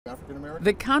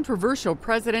The controversial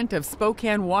president of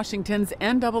Spokane, Washington's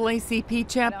NAACP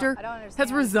chapter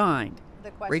has resigned.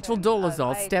 Rachel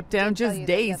Dolezal stepped down just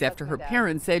days after her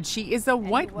parents said she is a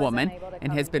white woman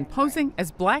and has been posing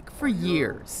as black for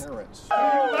years.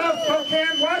 Love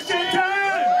Spokane, Washington!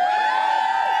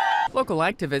 Local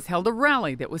activists held a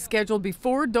rally that was scheduled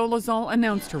before Dolezal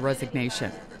announced her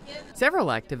resignation. Several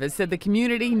activists said the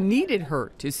community needed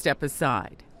her to step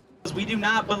aside. We do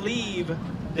not believe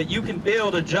that you can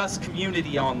build a just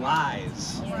community on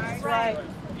lies. That's right.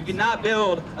 You cannot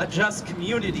build a just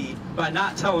community by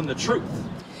not telling the truth.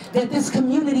 That this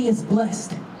community is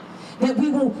blessed. That we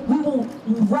will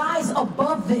rise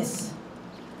above this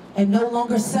and no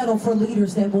longer settle for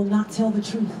leaders that will not tell the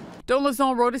truth.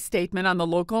 Dolezal wrote a statement on the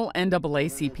local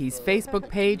NAACP's Facebook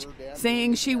page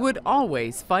saying she would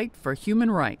always fight for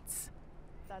human rights.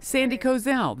 Sandy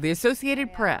Kozel, The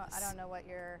Associated Press.